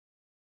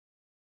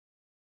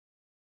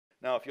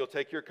Now, if you'll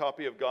take your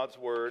copy of God's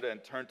Word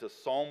and turn to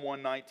Psalm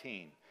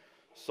 119.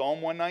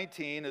 Psalm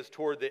 119 is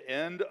toward the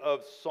end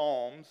of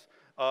Psalms,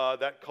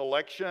 that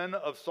collection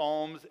of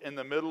Psalms in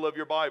the middle of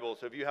your Bible.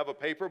 So if you have a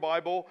paper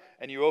Bible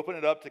and you open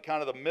it up to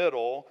kind of the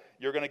middle,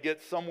 you're going to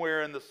get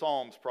somewhere in the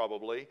Psalms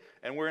probably.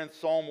 And we're in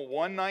Psalm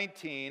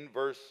 119,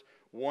 verse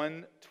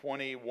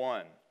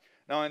 121.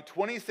 Now, in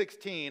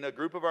 2016, a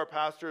group of our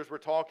pastors were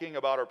talking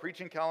about our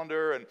preaching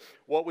calendar and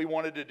what we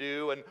wanted to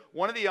do. And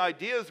one of the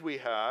ideas we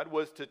had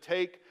was to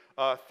take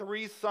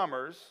 3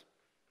 summers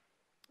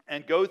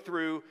and go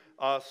through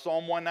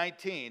Psalm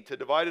 119, to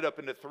divide it up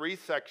into 3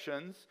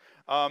 sections.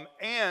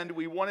 And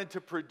we wanted to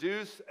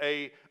produce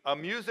a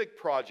music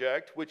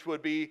project, which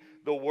would be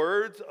the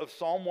words of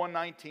Psalm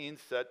 119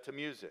 set to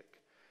music.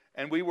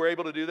 And we were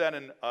able to do that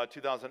in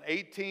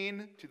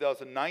 2018,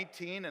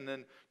 2019, and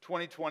then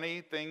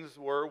 2020, things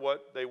were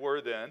what they were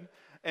then.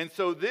 And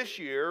so this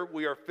year,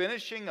 we are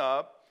finishing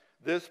up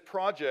this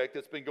project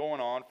that's been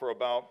going on for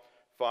about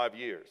 5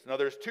 years. Now,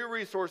 there's 2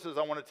 resources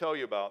I want to tell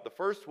you about. The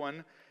first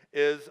one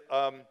is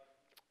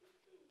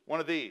one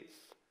of these.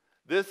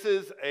 This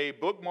is a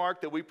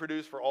bookmark that we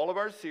produce for all of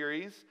our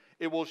series.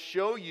 It will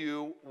show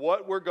you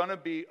what we're going to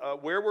be,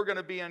 where we're going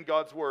to be in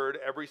God's Word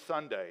every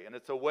Sunday. And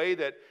it's a way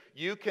that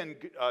you can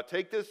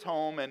take this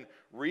home and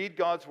read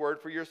God's Word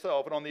for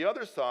yourself. And on the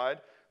other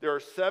side, there are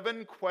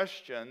 7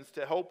 questions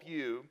to help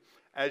you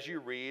as you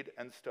read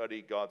and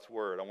study God's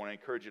Word. I want to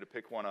encourage you to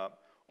pick one up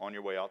on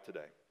your way out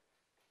today.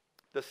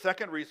 The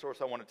second resource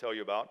I want to tell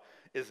you about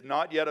is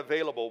not yet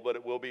available, but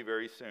it will be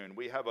very soon.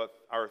 We have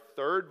our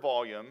 3rd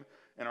volume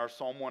in our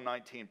Psalm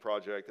 119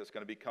 project that's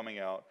going to be coming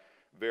out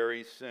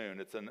very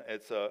soon.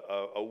 It's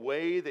a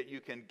way that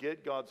you can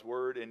get God's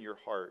Word in your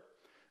heart.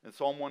 And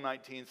Psalm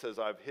 119 says,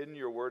 I've hidden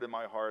your word in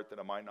my heart that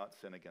I might not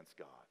sin against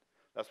God.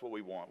 That's what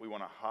we want. We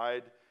want to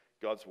hide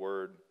God's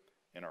Word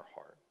in our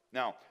heart.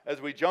 Now, as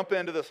we jump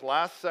into this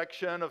last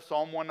section of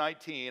Psalm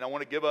 119, I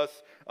want to give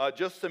us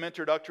just some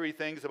introductory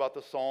things about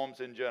the Psalms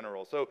in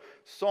general. So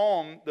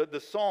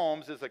the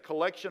Psalms is a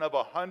collection of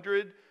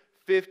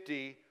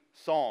 150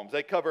 Psalms.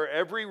 They cover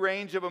every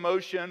range of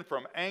emotion,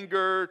 from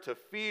anger to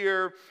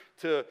fear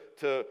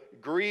to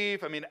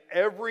grief. I mean,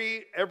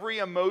 every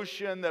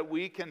emotion that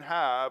we can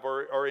have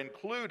are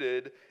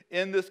included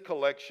in this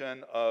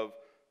collection of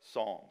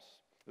Psalms.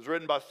 It was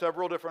written by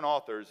several different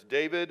authors.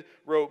 David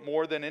wrote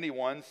more than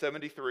anyone,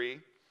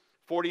 73.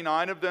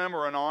 49 of them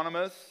are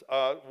anonymous,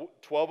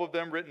 12 of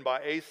them written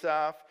by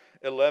Asaph,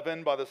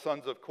 11 by the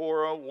sons of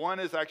Korah. 1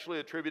 is actually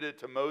attributed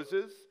to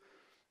Moses.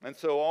 And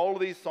so all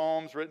of these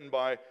Psalms written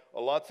by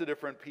lots of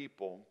different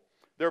people.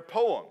 They're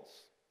poems,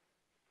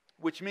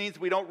 which means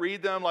we don't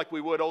read them like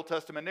we would Old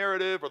Testament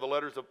narrative or the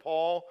letters of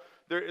Paul.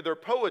 They're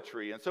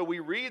poetry, and so we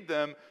read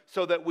them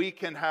so that we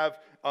can have,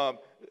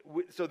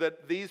 so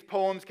that these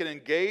poems can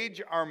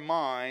engage our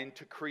mind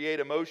to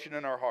create emotion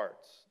in our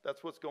hearts.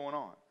 That's what's going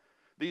on.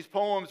 These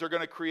poems are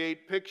going to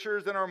create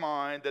pictures in our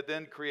mind that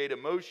then create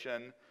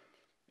emotion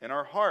in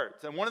our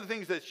hearts. And one of the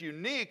things that's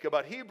unique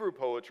about Hebrew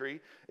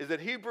poetry is that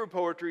Hebrew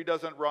poetry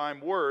doesn't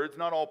rhyme words.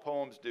 Not all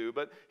poems do,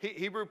 but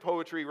Hebrew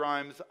poetry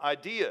rhymes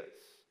ideas,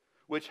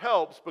 which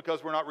helps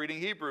because we're not reading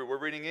Hebrew, we're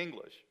reading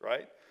English,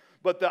 right?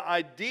 But the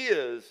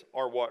ideas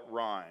are what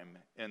rhyme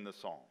in the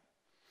psalm.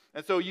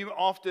 And so you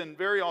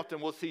very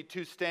often will see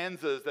 2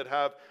 stanzas that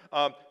have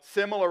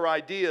similar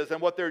ideas. And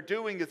what they're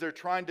doing is they're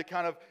trying to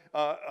kind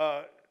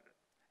of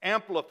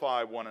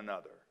amplify one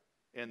another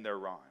in their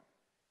rhyme.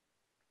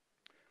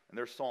 And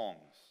their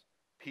songs.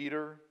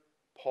 Peter,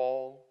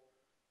 Paul,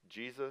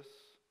 Jesus,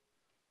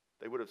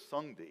 they would have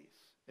sung these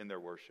in their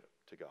worship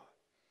to God.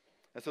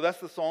 And so that's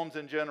the Psalms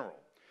in general.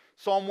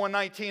 Psalm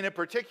 119 in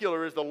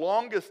particular is the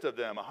longest of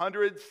them,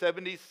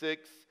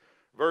 176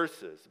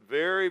 verses.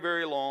 Very,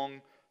 very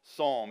long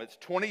psalm. It's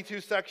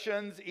 22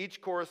 sections,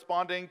 each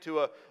corresponding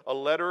to a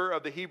letter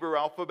of the Hebrew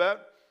alphabet.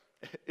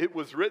 It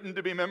was written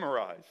to be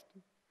memorized.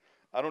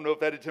 I don't know if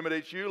that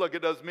intimidates you like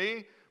it does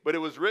me, but it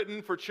was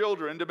written for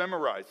children to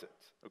memorize it.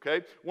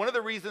 Okay? One of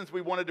the reasons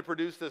we wanted to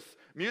produce the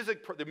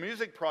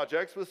music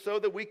projects was so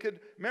that we could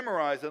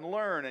memorize and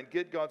learn and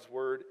get God's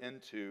Word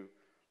into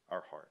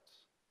our hearts.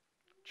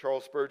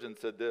 Charles Spurgeon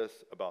said this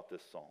about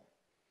this psalm.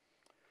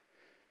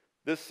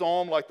 This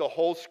psalm, like the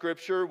whole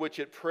Scripture which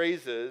it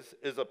praises,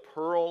 is a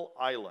pearl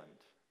island,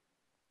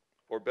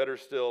 or better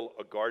still,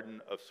 a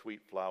garden of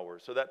sweet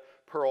flowers. So that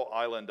Pearl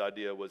Island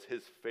idea was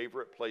his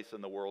favorite place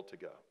in the world to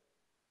go.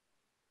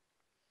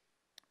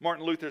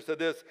 Martin Luther said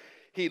this: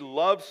 he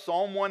loved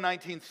Psalm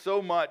 119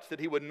 so much that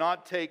he would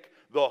not take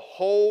the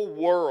whole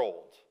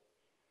world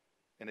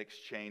in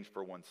exchange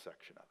for one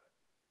section of it.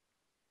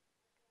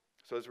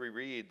 So as we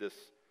read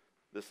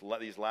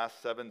these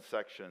last 7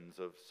 sections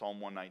of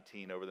Psalm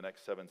 119 over the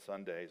next 7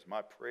 Sundays,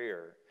 my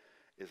prayer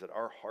is that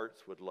our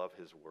hearts would love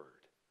His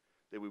Word,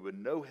 that we would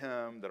know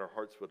Him, that our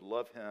hearts would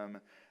love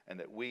Him, and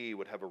that we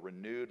would have a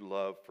renewed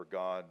love for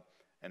God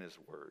and His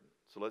Word.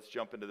 So let's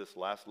jump into this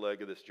last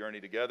leg of this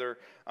journey together.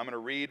 I'm going to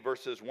read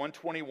verses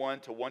 121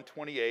 to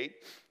 128.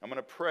 I'm going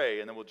to pray,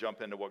 and then we'll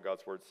jump into what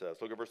God's Word says.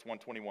 Look at verse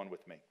 121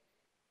 with me.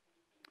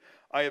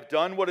 I have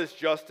done what is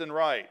just and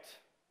right.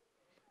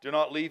 Do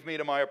not leave me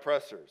to my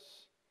oppressors.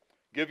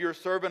 Give your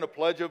servant a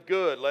pledge of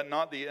good. Let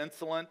not the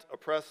insolent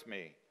oppress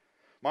me.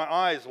 My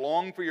eyes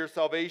long for your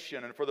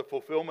salvation and for the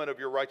fulfillment of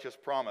your righteous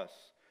promise.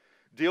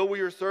 Deal with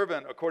your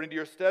servant according to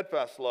your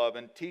steadfast love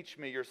and teach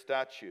me your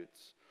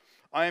statutes.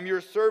 I am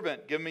your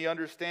servant. Give me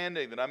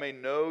understanding that I may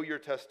know your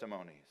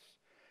testimonies.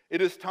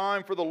 It is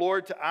time for the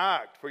Lord to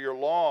act, for your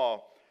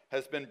law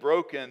has been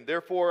broken.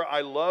 Therefore,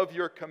 I love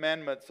your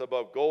commandments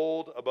above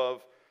gold,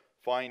 above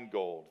fine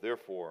gold.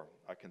 Therefore,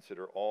 I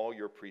consider all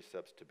your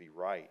precepts to be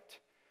right.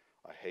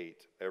 I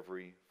hate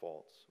every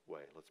false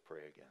way. Let's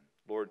pray again.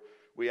 Lord,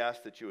 we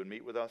ask that you would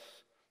meet with us.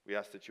 We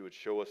ask that you would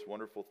show us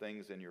wonderful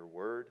things in your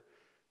word.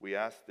 We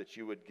ask that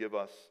you would give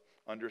us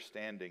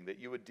understanding, that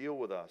you would deal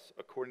with us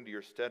according to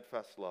your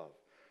steadfast love,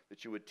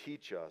 that you would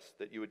teach us,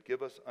 that you would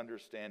give us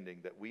understanding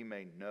that we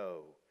may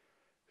know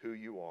who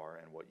you are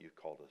and what you've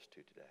called us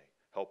to today.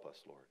 Help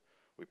us, Lord.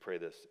 We pray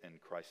this in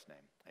Christ's name.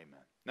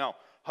 Amen. Now,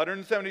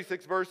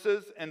 176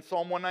 verses in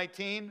Psalm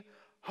 119.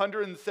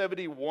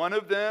 171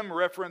 of them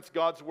reference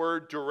God's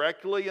word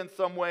directly in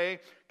some way.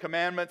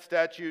 Commandment,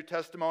 statute,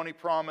 testimony,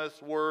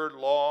 promise, word,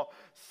 law.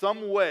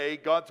 Some way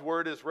God's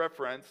word is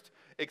referenced,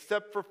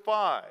 except for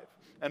 5.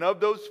 And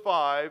of those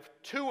 5,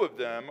 2 of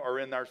them are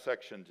in our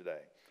section today.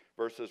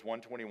 Verses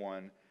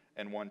 121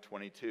 and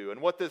 122.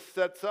 And what this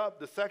sets up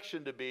the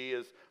section to be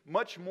is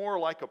much more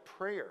like a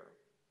prayer.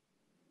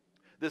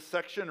 This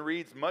section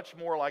reads much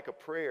more like a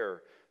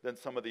prayer than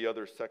some of the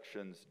other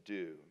sections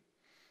do.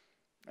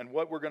 And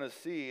what we're going to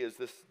see is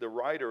the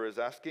writer is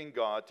asking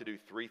God to do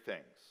 3 things.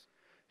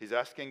 He's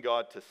asking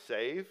God to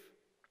save,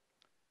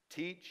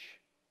 teach,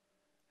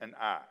 and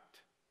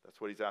act. That's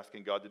what he's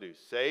asking God to do.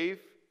 Save,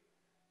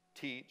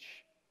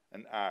 teach,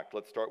 and act.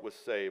 Let's start with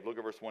save. Look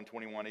at verse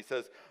 121. He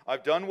says,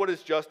 I've done what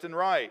is just and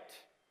right.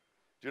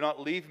 Do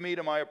not leave me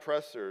to my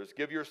oppressors.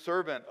 Give your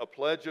servant a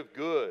pledge of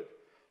good.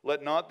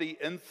 Let not the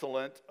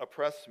insolent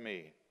oppress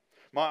me.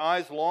 My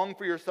eyes long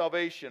for your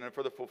salvation and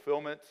for the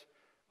fulfillment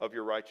of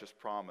your righteous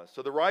promise.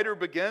 So the writer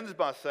begins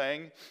by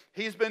saying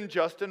he's been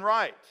just and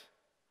right.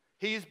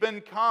 He's been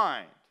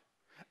kind.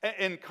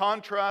 In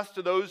contrast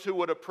to those who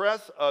would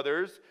oppress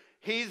others,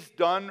 he's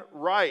done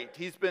right.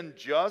 He's been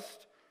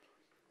just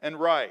and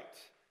right.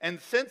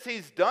 And since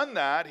he's done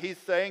that, he's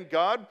saying,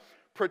 God,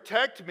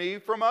 protect me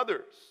from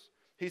others.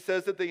 He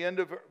says at the end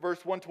of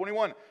verse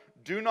 121,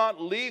 do not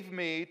leave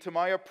me to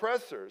my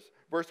oppressors.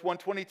 Verse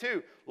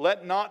 122,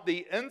 let not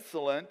the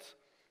insolent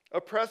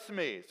oppress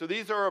me. So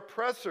these are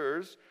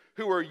oppressors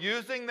who are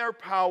using their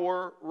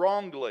power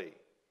wrongly.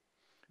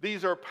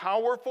 These are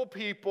powerful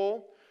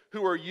people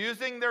who are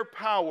using their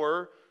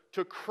power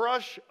to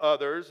crush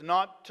others,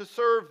 not to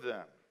serve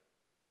them.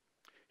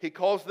 He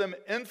calls them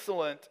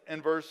insolent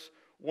in verse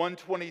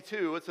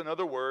 122. It's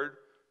another word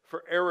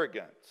for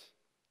arrogant.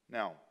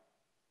 Now,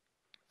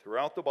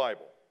 throughout the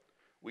Bible,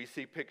 we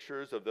see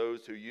pictures of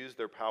those who use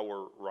their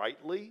power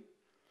rightly.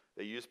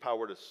 They use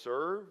power to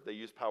serve. They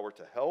use power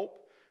to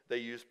help. They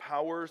use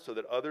power so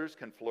that others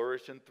can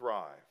flourish and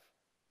thrive.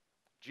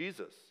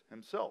 Jesus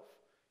himself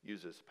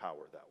uses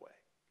power that way.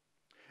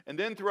 And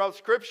then throughout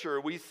Scripture,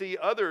 we see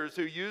others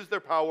who use their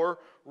power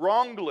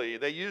wrongly.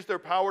 They use their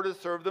power to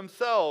serve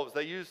themselves.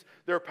 They use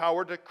their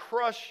power to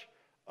crush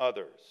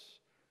others.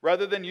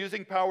 Rather than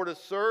using power to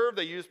serve,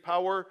 they use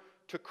power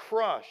to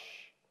crush.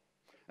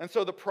 And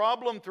so the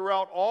problem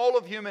throughout all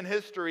of human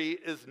history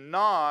is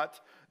not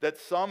that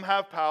some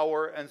have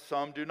power and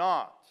some do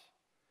not.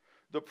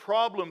 The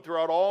problem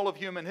throughout all of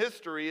human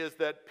history is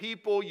that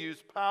people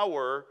use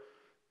power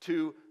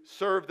to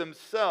serve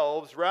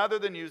themselves rather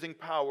than using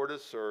power to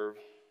serve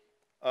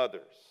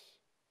others.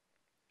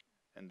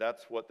 And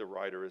that's what the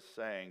writer is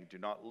saying. Do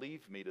not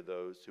leave me to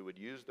those who would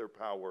use their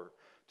power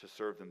to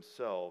serve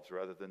themselves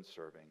rather than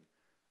serving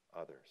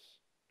others.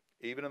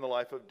 Even in the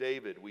life of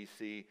David, we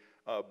see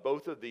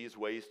both of these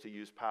ways to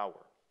use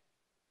power.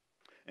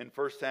 In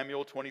 1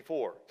 Samuel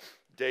 24,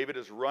 David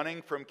is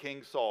running from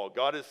King Saul.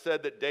 God has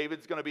said that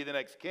David's going to be the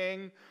next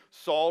king.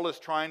 Saul is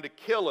trying to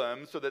kill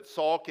him so that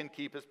Saul can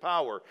keep his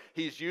power.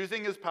 He's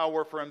using his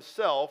power for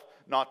himself,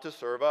 not to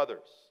serve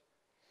others.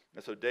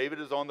 And so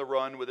David is on the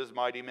run with his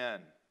mighty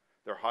men.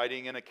 They're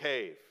hiding in a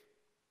cave.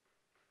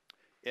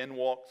 In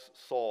walks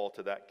Saul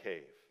to that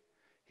cave.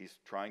 He's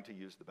trying to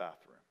use the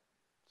bathroom.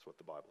 That's what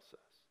the Bible says.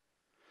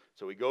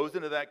 So he goes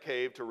into that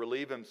cave to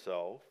relieve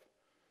himself.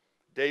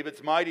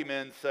 David's mighty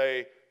men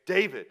say,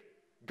 David,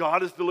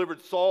 God has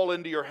delivered Saul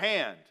into your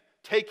hand.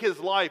 Take his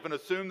life and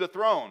assume the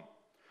throne.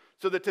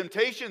 So the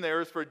temptation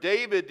there is for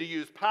David to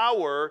use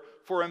power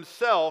for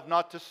himself,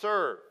 not to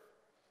serve.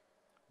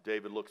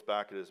 David looks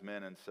back at his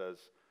men and says,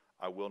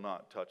 I will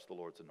not touch the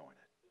Lord's anointed.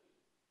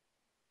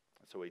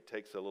 And so he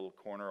takes a little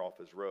corner off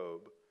his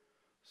robe.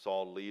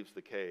 Saul leaves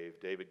the cave.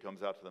 David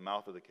comes out to the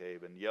mouth of the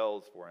cave and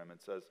yells for him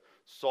and says,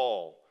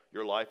 Saul,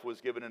 your life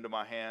was given into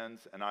my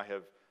hands, and I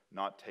have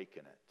not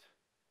taken it.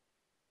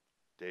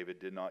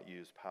 David did not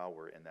use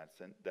power in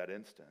that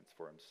instance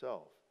for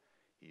himself.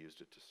 He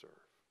used it to serve.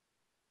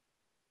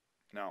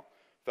 Now,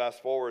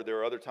 Fast forward, there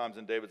are other times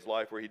in David's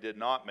life where he did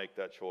not make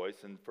that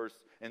choice. In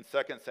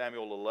 2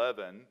 Samuel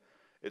 11,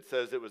 it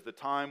says it was the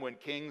time when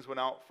kings went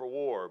out for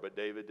war, but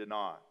David did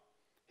not.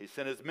 He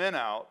sent his men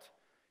out.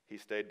 He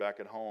stayed back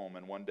at home.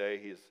 And one day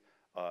he's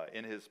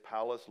in his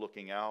palace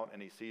looking out,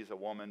 and he sees a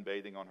woman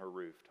bathing on her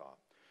rooftop.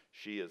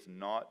 She is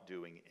not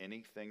doing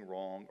anything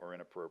wrong or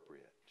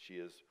inappropriate. She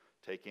is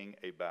taking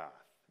a bath,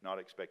 not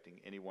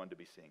expecting anyone to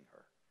be seeing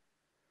her.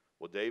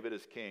 Well, David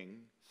as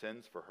king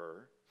sends for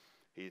her.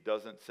 He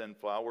doesn't send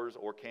flowers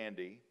or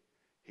candy.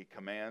 He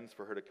commands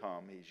for her to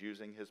come. He's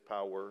using his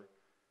power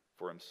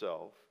for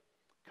himself.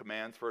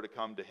 Commands for her to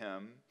come to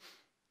him.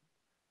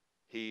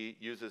 He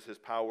uses his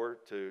power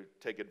to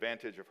take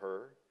advantage of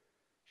her.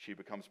 She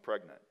becomes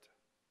pregnant.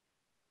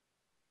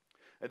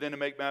 And then to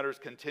make matters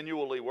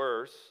continually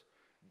worse,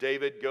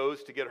 David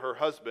goes to get her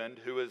husband,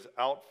 who is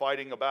out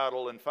fighting a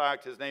battle. In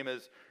fact, his name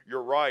is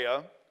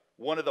Uriah,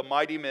 one of the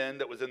mighty men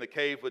that was in the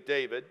cave with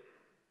David.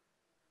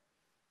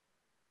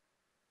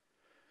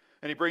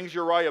 And he brings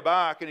Uriah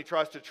back, and he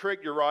tries to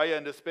trick Uriah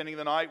into spending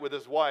the night with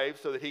his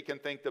wife so that he can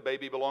think the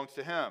baby belongs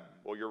to him.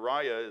 Well,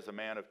 Uriah is a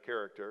man of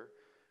character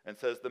and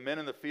says, "The men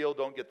in the field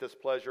don't get this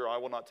pleasure. I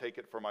will not take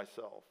it for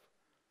myself."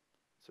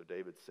 So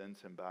David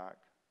sends him back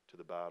to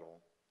the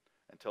battle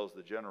and tells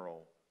the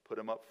general, "Put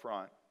him up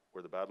front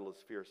where the battle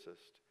is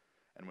fiercest.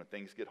 And when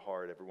things get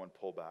hard, everyone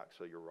pull back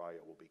so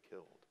Uriah will be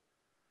killed."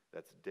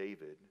 That's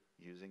David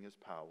using his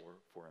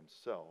power for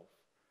himself,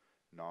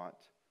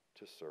 not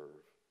to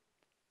serve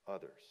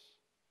others.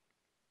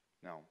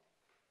 Now,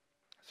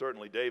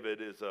 certainly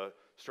David is a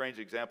strange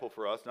example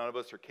for us. None of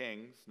us are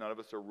kings. None of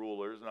us are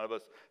rulers. None of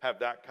us have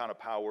that kind of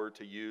power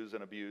to use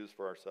and abuse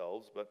for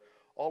ourselves. But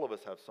all of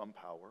us have some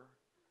power.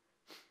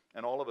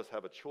 And all of us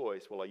have a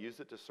choice. Will I use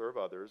it to serve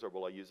others, or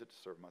will I use it to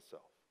serve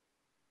myself?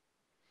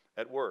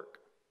 At work,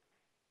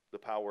 the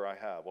power I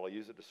have, will I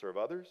use it to serve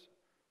others?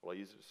 Will I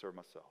use it to serve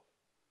myself?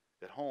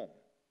 At home,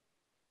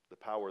 the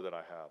power that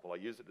I have, will I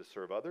use it to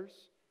serve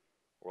others?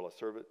 Or will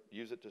I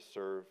use it to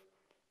serve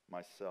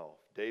myself?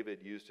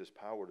 David used his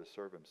power to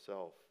serve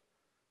himself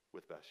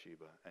with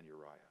Bathsheba and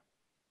Uriah.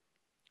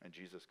 And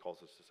Jesus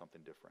calls us to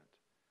something different.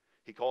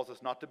 He calls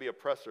us not to be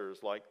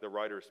oppressors like the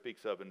writer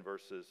speaks of in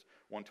verses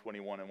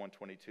 121 and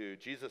 122.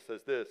 Jesus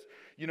says this,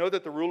 "You know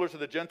that the rulers of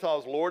the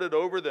Gentiles lord it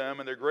over them,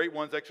 and their great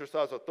ones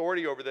exercise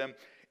authority over them.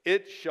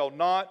 It shall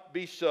not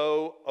be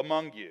so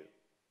among you.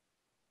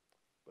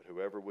 But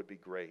whoever would be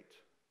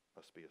great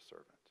must be a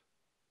servant.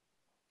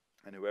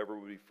 And whoever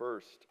would be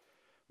first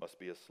must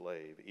be a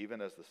slave,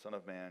 even as the Son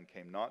of Man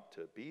came not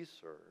to be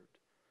served,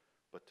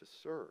 but to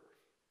serve.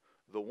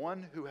 The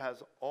one who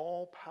has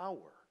all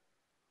power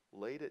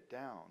laid it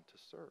down to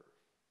serve."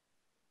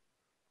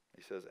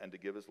 He says, "and to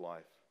give his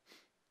life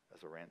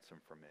as a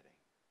ransom for many."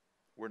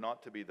 We're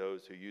not to be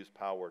those who use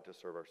power to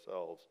serve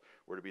ourselves.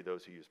 We're to be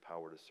those who use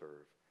power to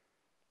serve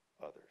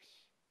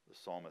others. The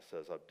psalmist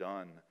says, "I've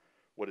done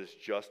what is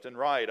just and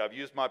right. I've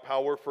used my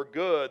power for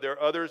good. There are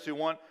others who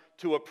want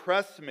to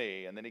oppress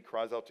me." And then he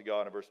cries out to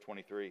God in verse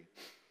 23.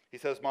 He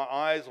says, "My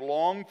eyes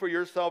long for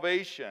your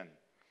salvation,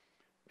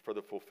 for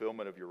the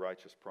fulfillment of your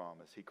righteous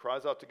promise." He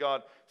cries out to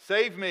God,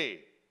 "Save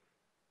me.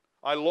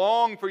 I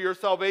long for your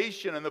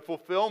salvation and the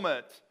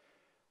fulfillment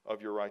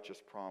of your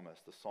righteous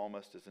promise." The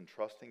psalmist is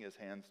entrusting his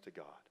hands to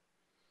God.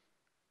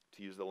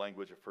 To use the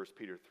language of 1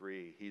 Peter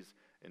 3, he's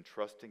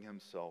entrusting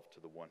himself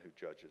to the one who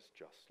judges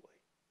justly.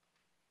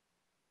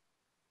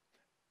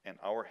 And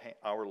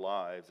our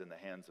lives in the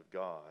hands of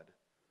God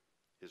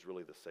is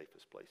really the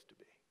safest place to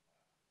be.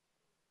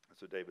 And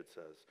so David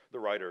says, the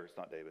writer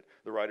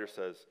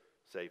says,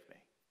 "Save me,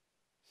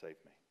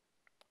 save me."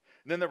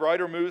 And then the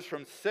writer moves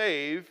from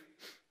save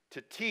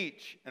to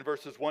teach in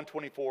verses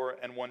 124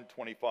 and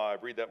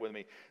 125. Read that with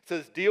me. It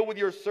says, "Deal with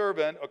your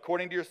servant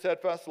according to your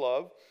steadfast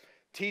love.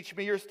 Teach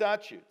me your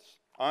statutes.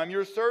 I'm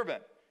your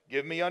servant.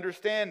 Give me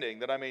understanding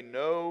that I may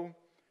know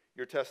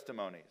your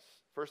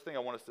testimonies." First thing I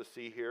want us to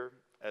see here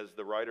as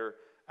the writer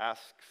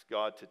asks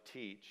God to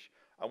teach,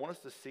 I want us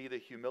to see the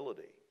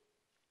humility.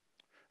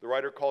 The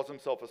writer calls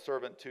himself a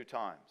servant 2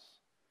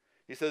 times.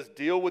 He says,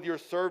 "Deal with your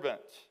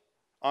servant.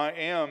 I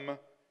am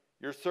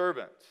your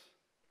servant."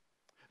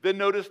 Then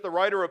notice the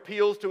writer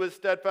appeals to his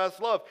steadfast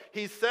love.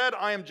 He said,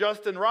 "I am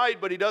just and right,"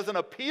 but he doesn't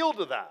appeal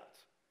to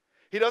that.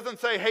 He doesn't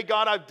say, "Hey,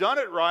 God, I've done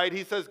it right."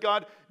 He says,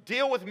 "God,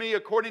 deal with me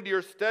according to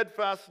your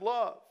steadfast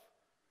love."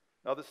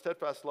 Now, the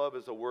steadfast love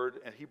is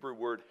a Hebrew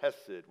word,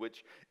 hesed,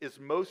 which is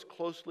most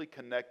closely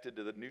connected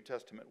to the New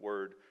Testament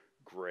word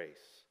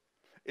grace.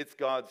 It's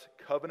God's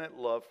covenant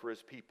love for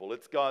his people.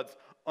 It's God's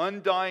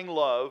undying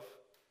love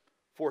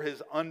for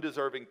his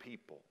undeserving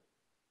people.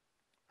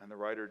 And the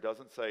writer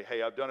doesn't say,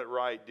 "Hey, I've done it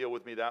right, deal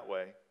with me that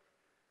way."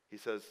 He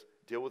says,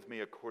 "Deal with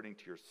me according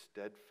to your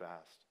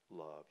steadfast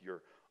love,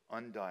 your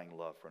undying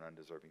love for an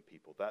undeserving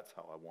people. That's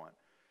how I want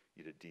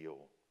you to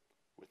deal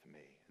with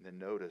me." And then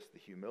notice the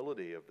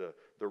humility of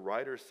the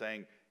writer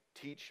saying,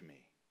 "Teach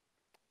me.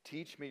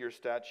 Teach me your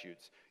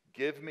statutes.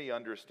 Give me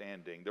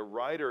understanding." The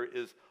writer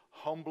is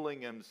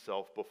humbling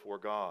himself before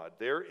God.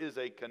 There is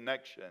a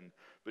connection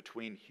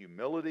between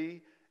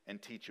humility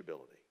and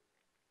teachability.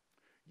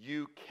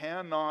 You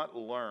cannot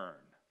learn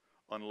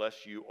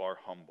unless you are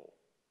humble.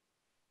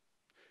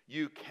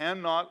 You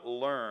cannot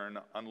learn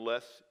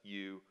unless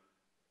you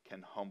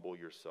can humble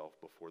yourself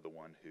before the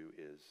one who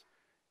is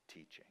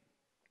teaching.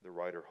 The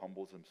writer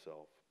humbles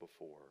himself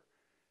before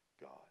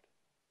God.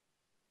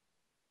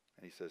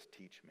 And he says,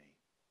 teach me.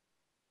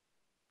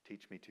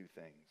 Teach me two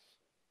things.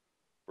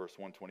 Verse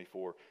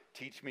 124,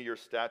 teach me your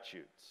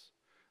statutes.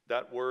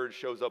 That word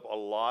shows up a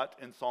lot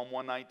in Psalm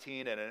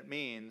 119, and it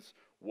means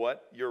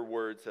what your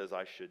word says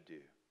I should do.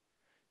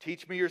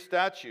 Teach me your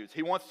statutes.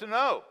 He wants to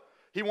know.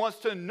 He wants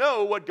to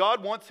know what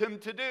God wants him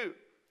to do.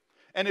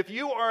 And if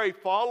you are a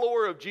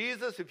follower of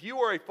Jesus, you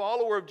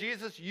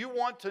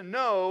want to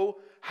know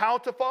how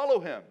to follow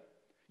him.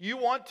 You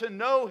want to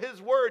know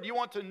his word. You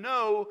want to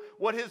know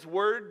what his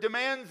word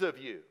demands of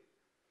you.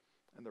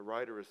 And the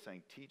writer is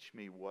saying, teach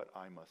me what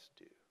I must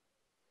do.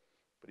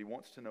 But he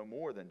wants to know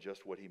more than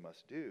just what he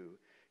must do.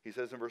 He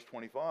says in verse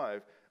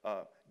 25,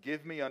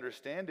 give me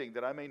understanding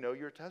that I may know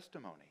your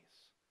testimonies.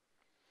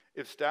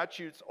 If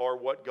statutes are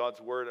what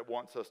God's word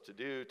wants us to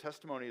do,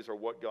 testimonies are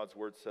what God's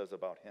word says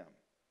about him.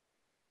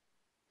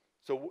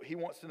 So he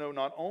wants to know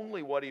not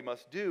only what he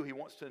must do, he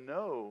wants to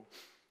know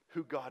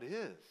who God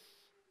is.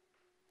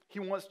 He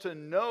wants to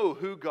know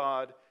who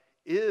God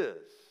is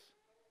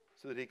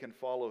so that he can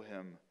follow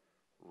him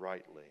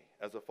rightly.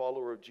 As a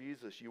follower of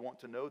Jesus, you want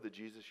to know the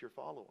Jesus you're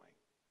following.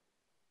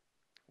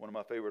 One of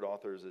my favorite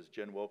authors is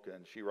Jen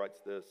Wilkin. She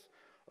writes this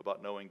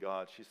about knowing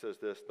God. She says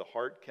this, the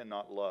heart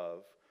cannot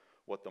love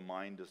what the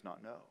mind does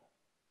not know.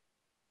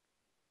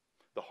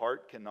 The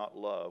heart cannot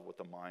love what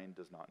the mind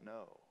does not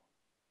know.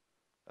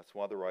 That's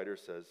why the writer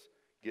says,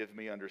 give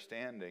me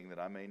understanding that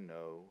I may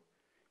know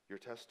your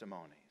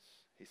testimonies.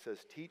 He says,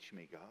 teach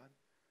me, God.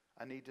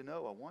 I need to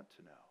know. I want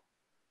to know.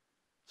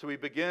 So he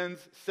begins,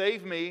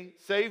 save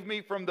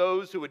me from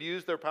those who would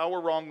use their power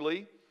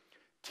wrongly.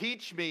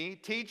 Teach me,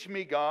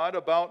 God,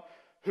 about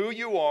who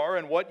you are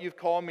and what you've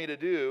called me to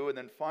do. And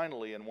then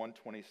finally, in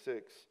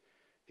 126,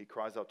 he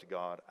cries out to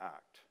God,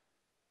 act.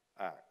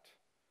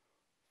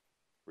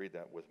 Read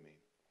that with me.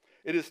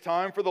 It is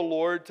time for the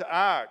Lord to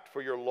act,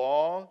 for your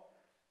law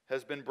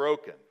has been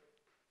broken.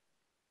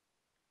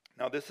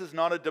 Now, this is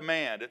not a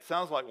demand. It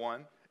sounds like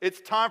one.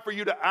 It's time for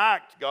you to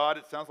act, God.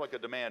 It sounds like a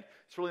demand.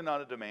 It's really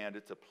not a demand.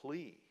 It's a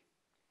plea.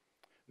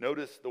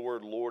 Notice the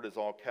word Lord is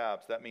all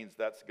caps. That means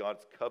that's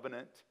God's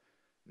covenant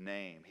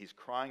name. He's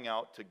crying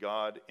out to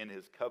God in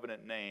his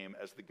covenant name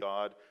as the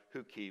God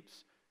who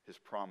keeps his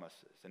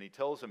promises. And he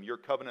tells him, your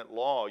covenant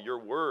law, your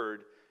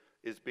word,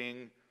 is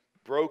being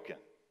broken.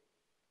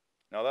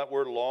 Now that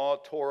word law,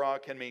 Torah,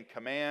 can mean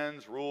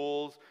commands,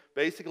 rules.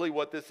 Basically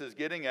what this is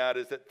getting at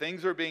is that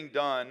things are being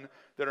done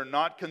that are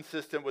not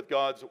consistent with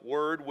God's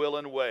word, will,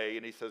 and way.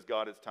 And he says,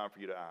 God, it's time for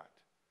you to act.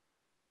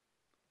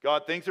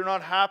 God, things are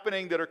not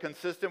happening that are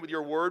consistent with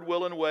your word,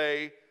 will, and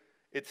way.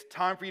 It's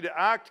time for you to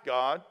act,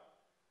 God.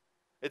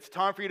 It's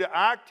time for you to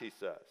act, he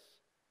says.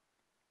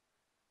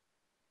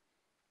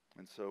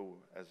 And so,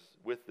 as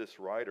with this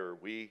writer,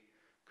 we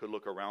could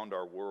look around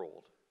our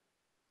world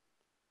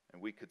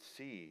and we could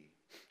see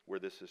where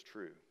this is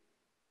true.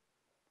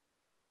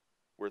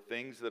 Where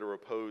things that are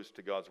opposed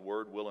to God's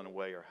word, will, and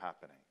way are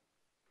happening.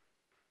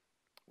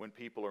 When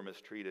people are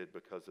mistreated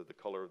because of the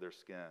color of their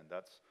skin,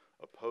 that's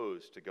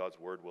opposed to God's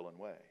word, will, and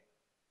way.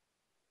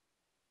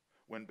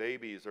 When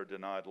babies are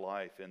denied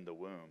life in the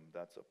womb,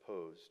 that's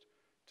opposed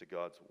to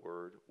God's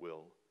word,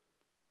 will,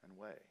 and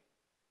way.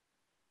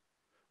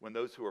 When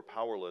those who are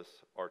powerless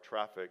are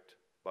trafficked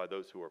by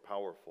those who are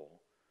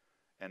powerful,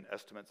 and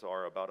estimates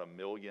are about 1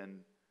 million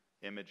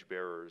image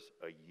bearers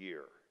a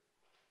year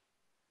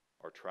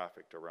are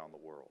trafficked around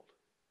the world.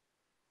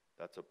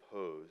 That's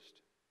opposed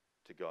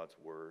to God's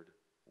word,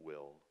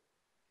 will,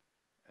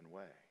 and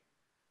way.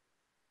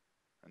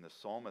 And the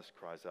psalmist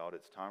cries out,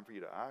 it's time for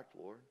you to act,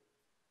 Lord.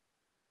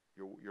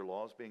 Your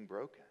law is being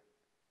broken.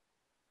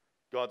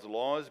 God's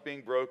law is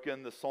being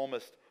broken. The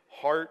psalmist's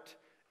heart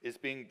is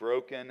being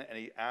broken, and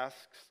he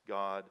asks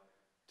God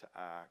to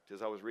act.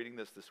 As I was reading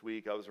this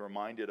week, I was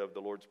reminded of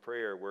the Lord's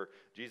Prayer where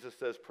Jesus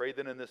says, pray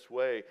then in this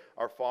way,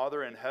 our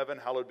Father in heaven,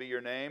 hallowed be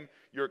your name.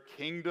 Your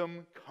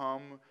kingdom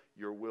come,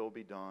 your will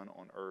be done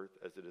on earth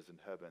as it is in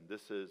heaven.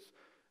 This is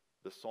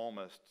the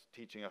psalmist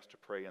teaching us to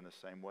pray in the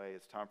same way.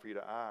 It's time for you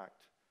to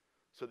act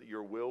so that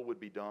your will would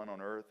be done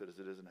on earth as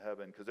it is in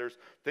heaven. Because there's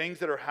things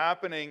that are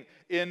happening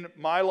in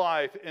my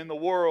life, in the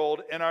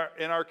world, in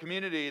our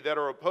community that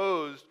are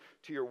opposed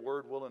to your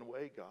word, will, and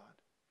way, God.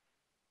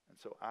 And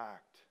so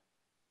act,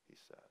 he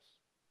says.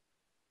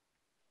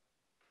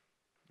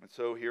 And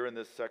so here in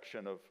this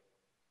section of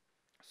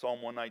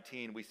Psalm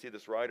 119, we see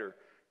this writer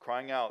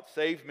crying out,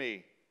 save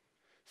me.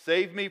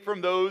 Save me from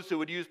those who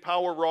would use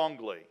power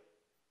wrongly.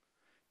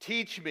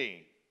 Teach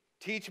me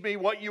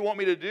what you want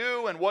me to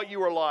do and what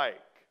you are like.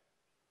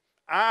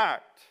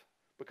 Act,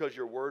 because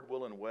your word,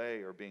 will, and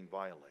way are being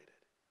violated.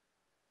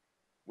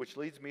 Which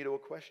leads me to a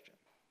question.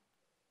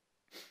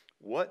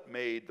 What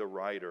made the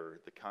writer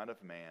the kind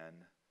of man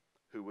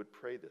who would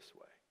pray this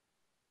way?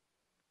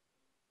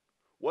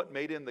 What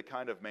made him the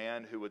kind of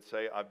man who would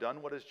say, I've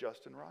done what is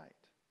just and right?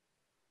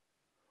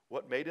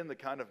 What made him the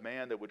kind of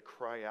man that would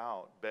cry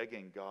out,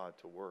 begging God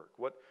to work?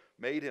 What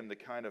made him the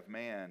kind of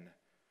man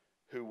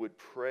who would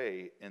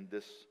pray in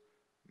this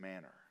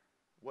manner?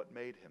 What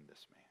made him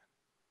this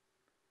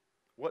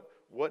man?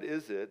 What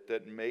is it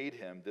that made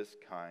him this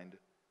kind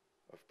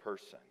of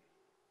person?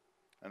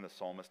 And the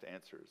psalmist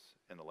answers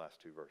in the last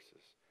two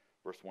verses.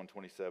 Verse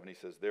 127, he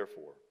says,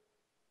 therefore,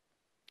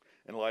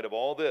 in light of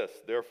all this,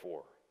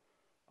 therefore,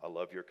 I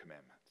love your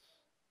commandments.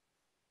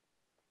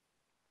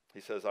 He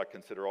says, I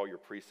consider all your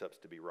precepts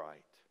to be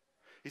right.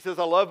 He says,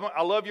 I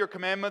love your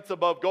commandments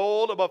above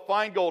gold, above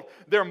fine gold.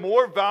 They're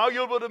more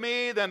valuable to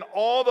me than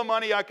all the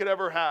money I could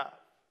ever have.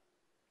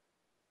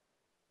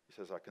 He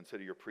says, I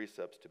consider your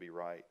precepts to be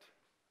right.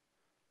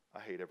 I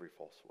hate every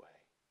false way.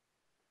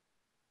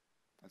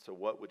 And so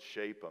what would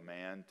shape a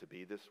man to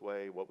be this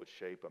way? What would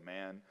shape a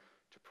man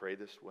to pray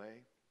this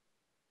way?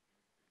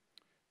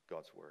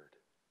 God's Word.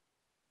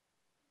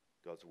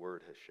 God's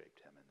Word has shaped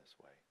him in this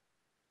way.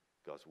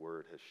 God's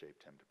Word has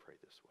shaped him to pray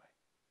this way.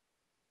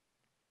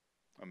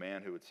 A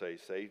man who would say,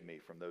 save me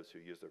from those who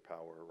use their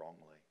power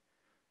wrongly.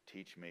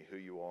 Teach me who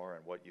you are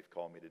and what you've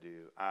called me to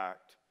do.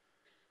 Act,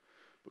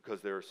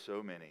 because there are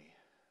so many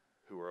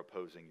who are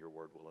opposing your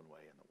word, will, and way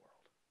in the world.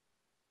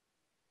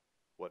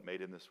 What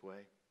made him this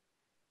way?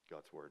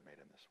 God's Word made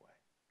him this way.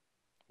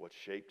 What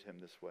shaped him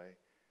this way?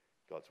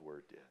 God's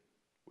Word did.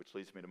 Which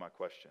leads me to my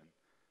question,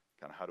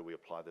 kind of how do we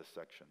apply this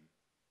section?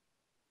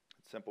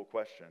 Simple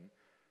question,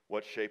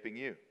 what's shaping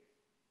you?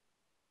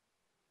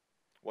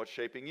 What's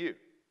shaping you?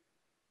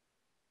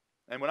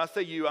 And when I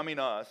say you, I mean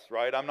us,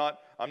 right? I'm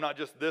not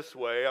just this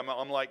way.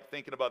 I'm like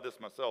thinking about this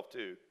myself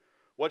too.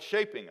 What's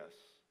shaping us?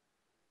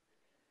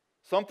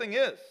 Something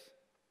is.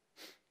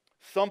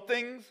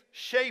 Something's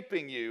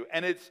shaping you,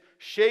 and it's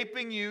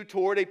shaping you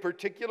toward a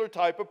particular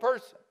type of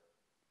person.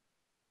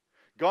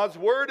 God's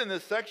Word in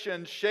this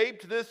section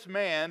shaped this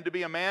man to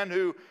be a man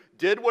who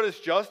did what is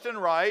just and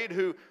right,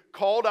 who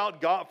called out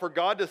God for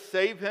God to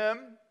save him,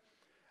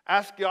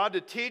 asked God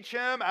to teach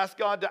him, asked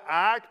God to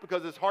act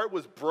because his heart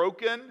was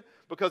broken,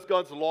 because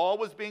God's law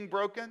was being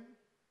broken.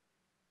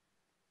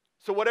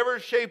 So whatever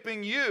is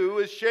shaping you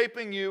is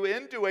shaping you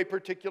into a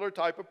particular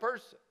type of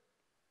person.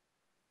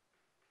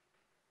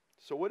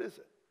 So what is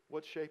it?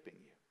 What's shaping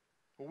you?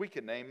 Well, we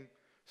can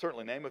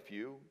certainly name a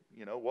few.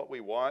 You know, what we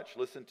watch,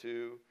 listen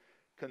to,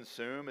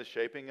 consume is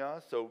shaping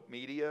us. So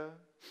media,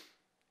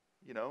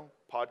 you know,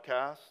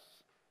 podcasts,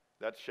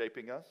 that's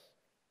shaping us.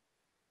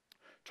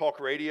 Talk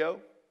radio.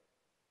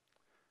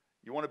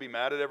 You want to be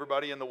mad at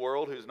everybody in the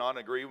world who's not in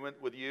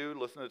agreement with you?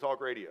 Listen to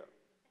talk radio,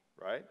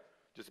 right?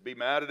 Just be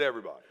mad at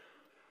everybody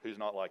who's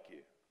not like you.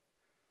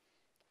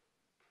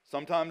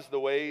 Sometimes the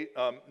way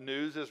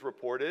news is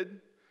reported.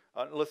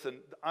 Listen,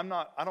 I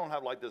don't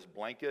have like this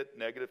blanket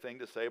negative thing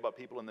to say about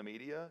people in the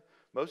media.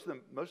 Most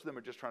of them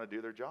are just trying to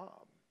do their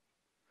job.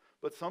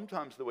 But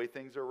sometimes the way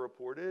things are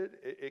reported,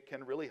 it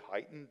can really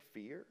heighten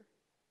fear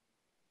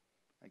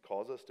and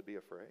cause us to be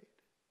afraid.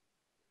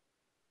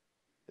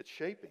 It's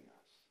shaping us.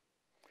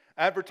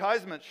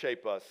 Advertisements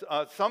shape us.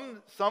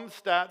 Some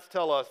stats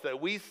tell us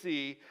that we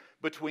see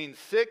between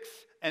 6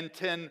 and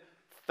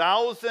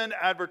 10,000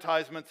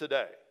 advertisements a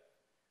day.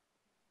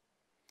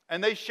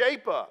 And they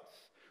shape us.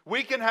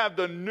 We can have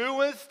the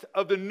newest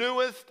of the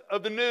newest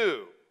of the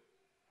new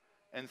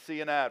and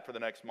see an ad for the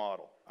next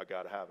model. I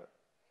got to have it.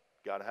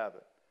 Got to have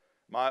it.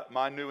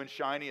 My new and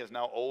shiny is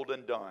now old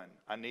and done.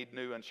 I need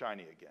new and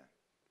shiny again.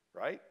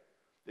 Right?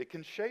 It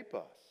can shape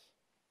us.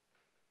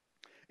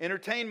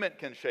 Entertainment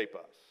can shape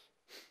us.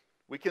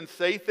 We can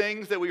say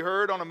things that we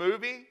heard on a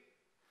movie.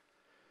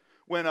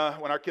 When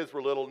our kids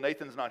were little,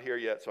 Nathan's not here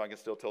yet, so I can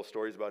still tell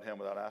stories about him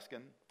without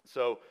asking.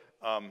 So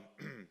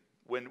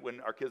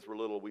when our kids were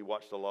little, we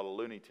watched a lot of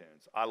Looney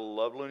Tunes. I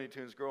loved Looney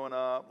Tunes growing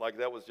up. Like,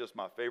 that was just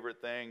my favorite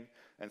thing.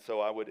 And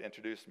so I would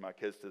introduce my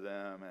kids to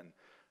them.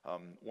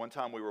 And one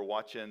time we were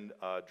watching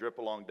Drip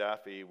Along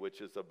Daffy,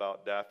 which is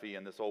about Daffy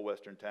in this old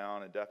western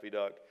town. And Daffy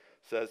Duck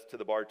says to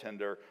the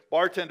bartender,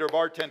 "Bartender,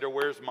 bartender,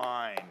 where's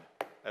mine?"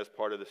 As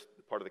part of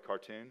the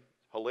cartoon.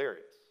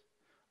 Hilarious.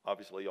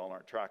 Obviously, y'all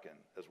aren't tracking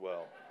as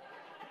well.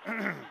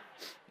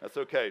 That's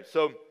okay.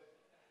 So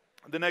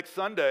the next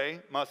Sunday,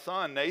 my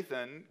son,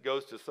 Nathan,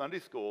 goes to Sunday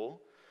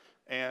school,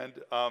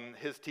 and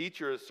his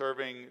teacher is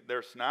serving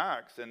their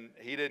snacks, and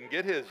he didn't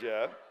get his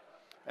yet.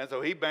 And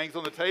so he bangs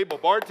on the table,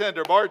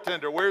 "Bartender,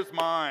 bartender, where's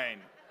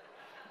mine?"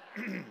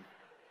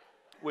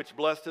 Which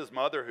blessed his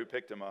mother who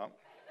picked him up.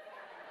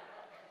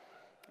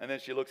 And then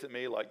she looks at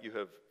me like, "You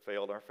have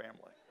failed our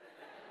family."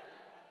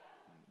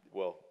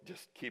 Well,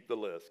 just keep the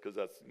list, because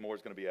more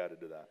is going to be added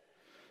to that.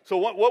 So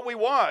what we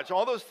watch,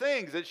 all those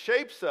things, it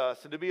shapes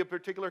us into be a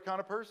particular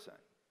kind of person.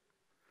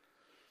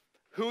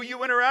 Who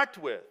you interact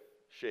with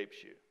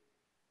shapes you.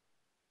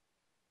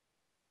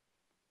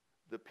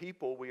 The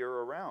people we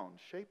are around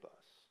shape us.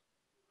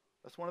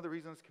 That's one of the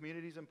reasons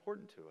community is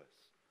important to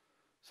us,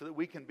 so that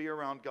we can be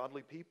around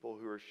godly people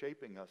who are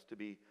shaping us to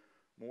be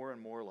more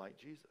and more like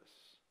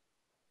Jesus.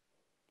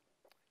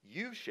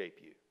 You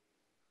shape you.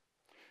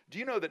 Do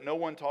you know that no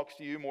one talks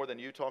to you more than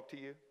you talk to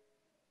you?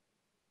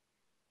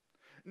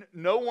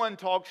 No one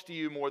talks to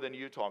you more than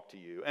you talk to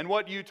you. And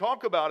what you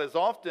talk about is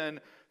often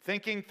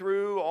thinking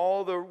through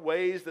all the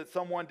ways that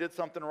someone did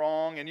something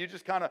wrong, and you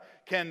just kind of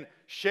can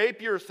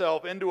shape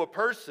yourself into a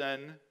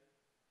person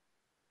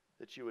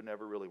that you would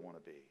never really want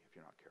to be if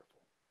you're not careful.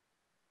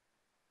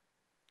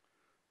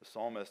 The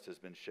psalmist has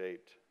been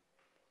shaped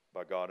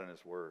by God and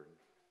His Word.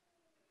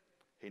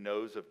 He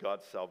knows of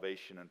God's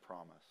salvation and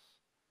promise.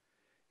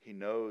 He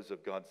knows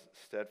of God's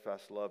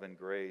steadfast love and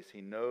grace.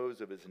 He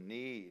knows of his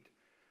need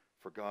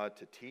for God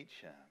to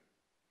teach him.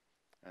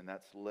 And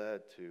that's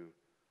led to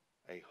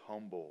a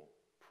humble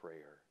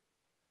prayer.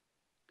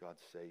 God,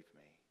 save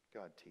me.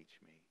 God, teach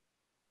me.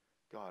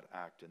 God,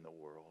 act in the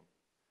world,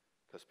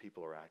 because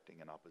people are acting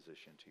in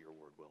opposition to your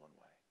word, will, and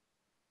way.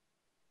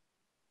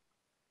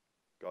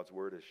 God's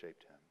word has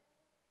shaped him.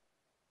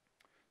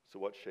 So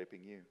what's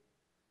shaping you?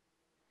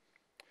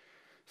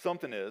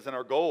 Something is, and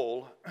our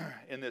goal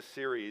in this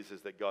series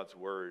is that God's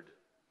word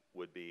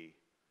would be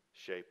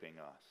shaping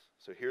us.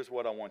 So here's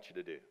what I want you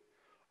to do.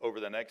 Over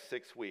the next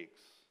 6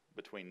 weeks,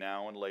 between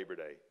now and Labor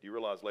Day, do you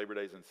realize Labor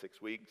Day is in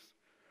 6 weeks?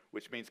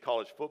 Which means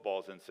college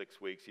football is in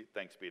 6 weeks,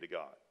 thanks be to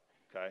God,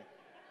 okay?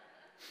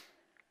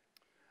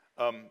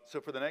 So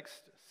for the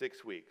next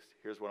 6 weeks,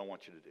 here's what I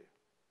want you to do.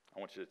 I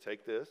want you to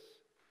take this.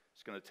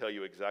 It's going to tell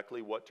you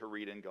exactly what to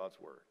read in God's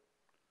word.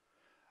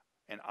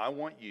 And I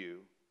want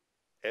you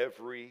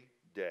every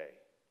day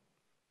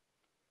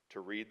to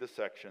read the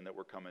section that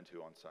we're coming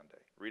to on Sunday.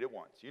 Read it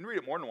once. You can read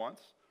it more than once,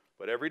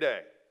 but every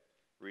day,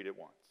 read it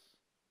once.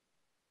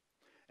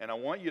 And I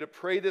want you to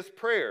pray this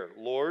prayer: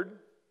 Lord,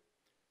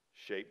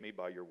 shape me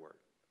by your word.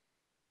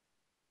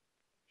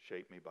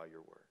 Shape me by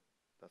your word.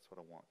 That's what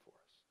I want for us.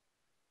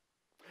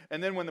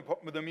 And then when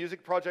the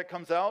music project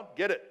comes out,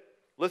 get it.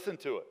 Listen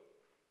to it.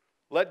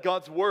 Let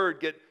God's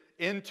word get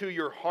into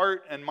your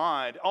heart and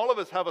mind. All of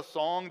us have a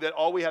song that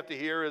all we have to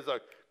hear is a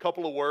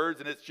couple of words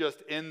and it's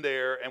just in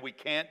there and we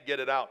can't get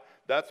it out.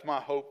 That's my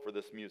hope for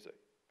this music.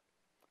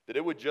 That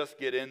it would just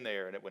get in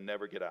there and it would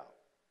never get out.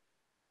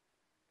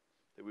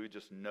 That we would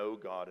just know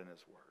God and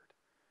his word.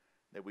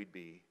 That we'd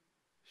be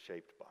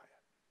shaped by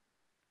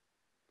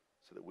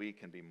it. So that we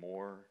can be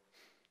more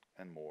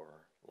and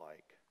more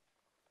like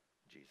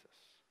Jesus.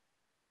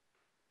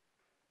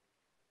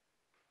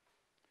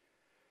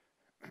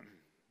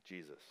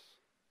 Jesus.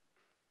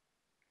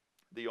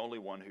 The only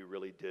one who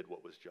really did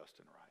what was just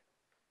and right.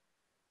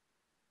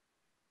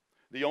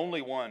 The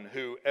only one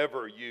who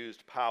ever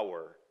used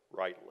power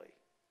rightly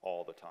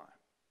all the time.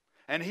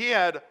 And he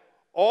had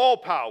all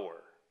power.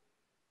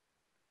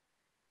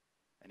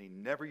 And he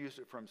never used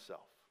it for himself.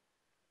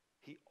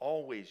 He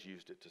always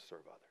used it to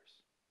serve others.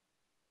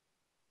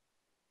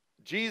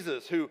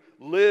 Jesus, who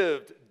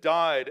lived,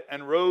 died,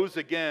 and rose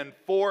again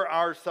for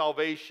our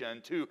salvation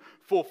to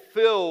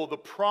fulfill the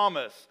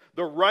promise,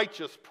 the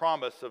righteous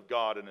promise of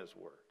God in his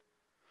word.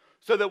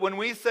 So that when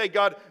we say,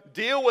 God,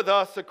 deal with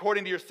us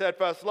according to your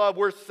steadfast love,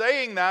 we're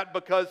saying that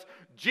because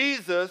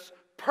Jesus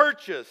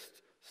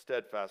purchased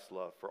steadfast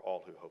love for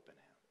all who hope in him.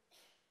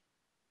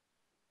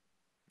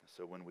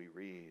 So when we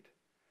read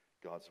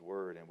God's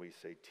word and we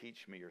say,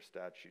 teach me your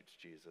statutes,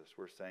 Jesus,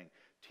 we're saying,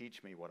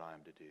 teach me what I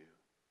am to do.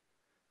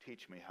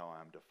 Teach me how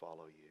I am to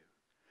follow you.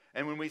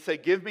 And when we say,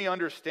 give me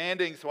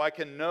understanding so I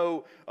can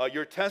know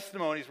your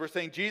testimonies, we're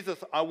saying,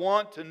 Jesus, I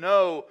want to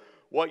know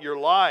what you're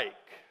like.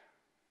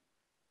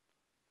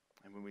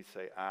 And when we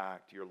say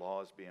act, your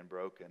law is being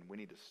broken, we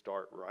need to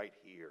start right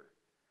here.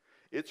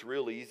 It's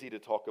real easy to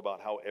talk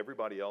about how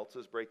everybody else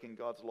is breaking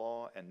God's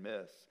law and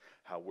miss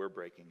how we're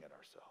breaking it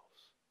ourselves.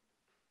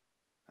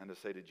 And to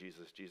say to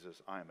Jesus, Jesus,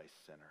 I am a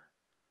sinner.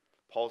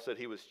 Paul said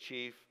he was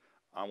chief.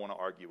 I want to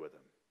argue with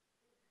him.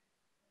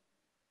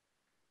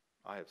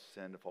 I have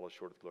sinned to fall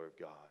short of the glory of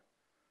God.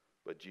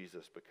 But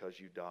Jesus,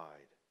 because you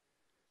died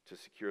to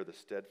secure the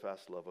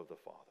steadfast love of the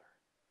Father,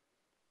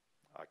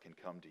 I can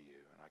come to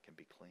you and I can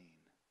be clean.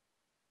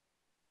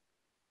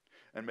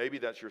 And maybe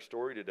that's your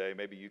story today.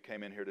 Maybe you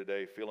came in here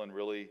today feeling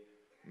really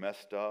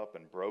messed up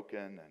and broken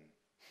and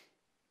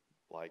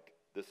like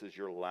this is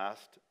your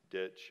last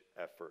ditch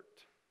effort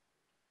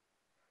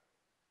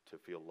to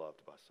feel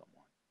loved by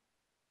someone.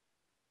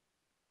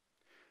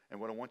 And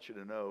what I want you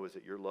to know is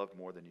that you're loved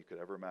more than you could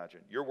ever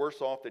imagine. You're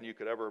worse off than you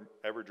could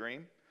ever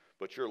dream,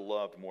 but you're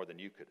loved more than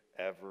you could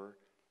ever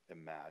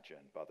imagine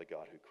by the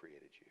God who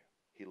created you.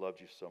 He loved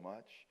you so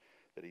much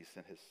that he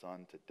sent his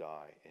son to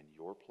die in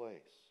your place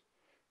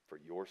for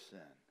your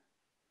sin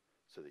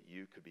so that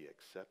you could be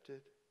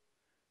accepted,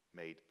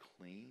 made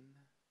clean,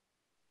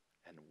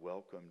 and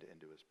welcomed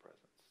into his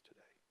presence today.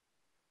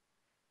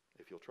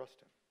 If you'll trust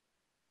him.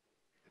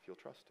 If you'll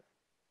trust him.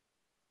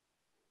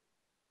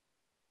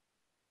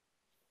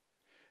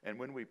 And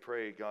when we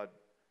pray, God,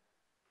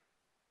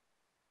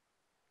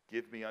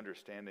 give me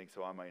understanding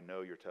so I may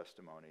know your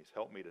testimonies.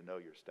 Help me to know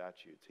your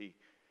statutes.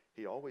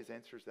 He always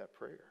answers that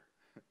prayer.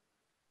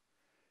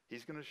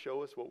 He's going to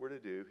show us what we're to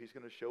do. He's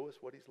going to show us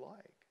what he's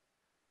like.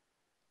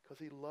 Because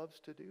he loves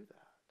to do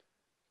that.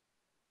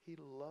 He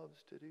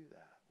loves to do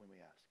that when we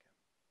ask him.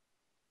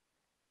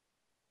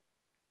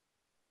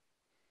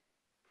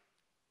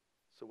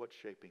 So what's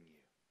shaping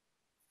you?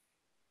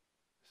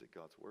 Is it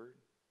God's word?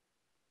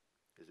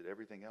 Is it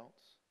everything else?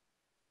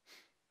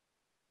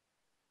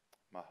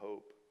 My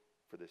hope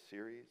for this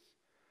series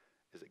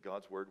is that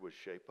God's word would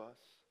shape us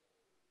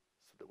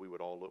so that we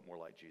would all look more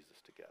like Jesus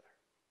together.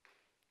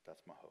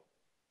 That's my hope.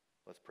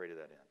 Let's pray to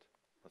that end.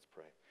 Let's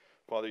pray.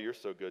 Father, you're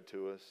so good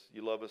to us.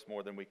 You love us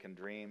more than we can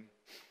dream.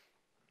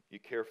 You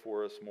care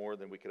for us more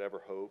than we could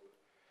ever hope.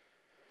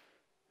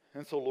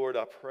 And so, Lord,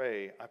 I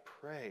pray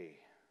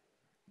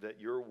that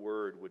your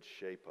word would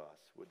shape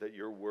us, that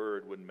your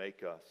word would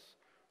make us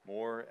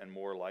more and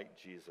more like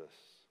Jesus.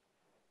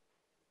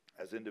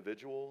 As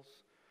individuals,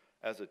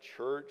 as a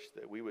church,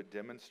 that we would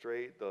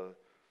demonstrate the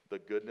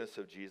goodness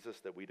of Jesus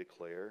that we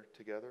declare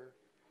together.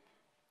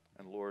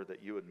 And Lord,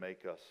 that you would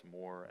make us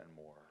more and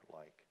more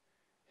like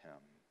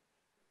him.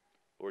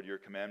 Lord, your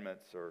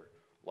commandments are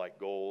like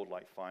gold,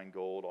 like fine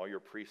gold. All your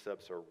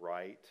precepts are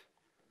right.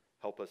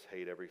 Help us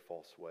hate every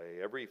false way,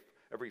 every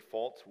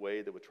false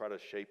way that would try to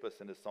shape us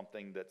into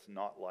something that's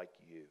not like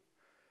you.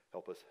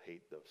 Help us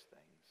hate those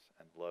things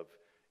and love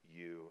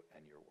you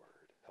and your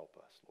word. Help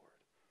us, Lord.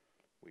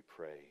 We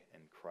pray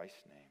in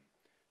Christ's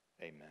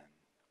name. Amen.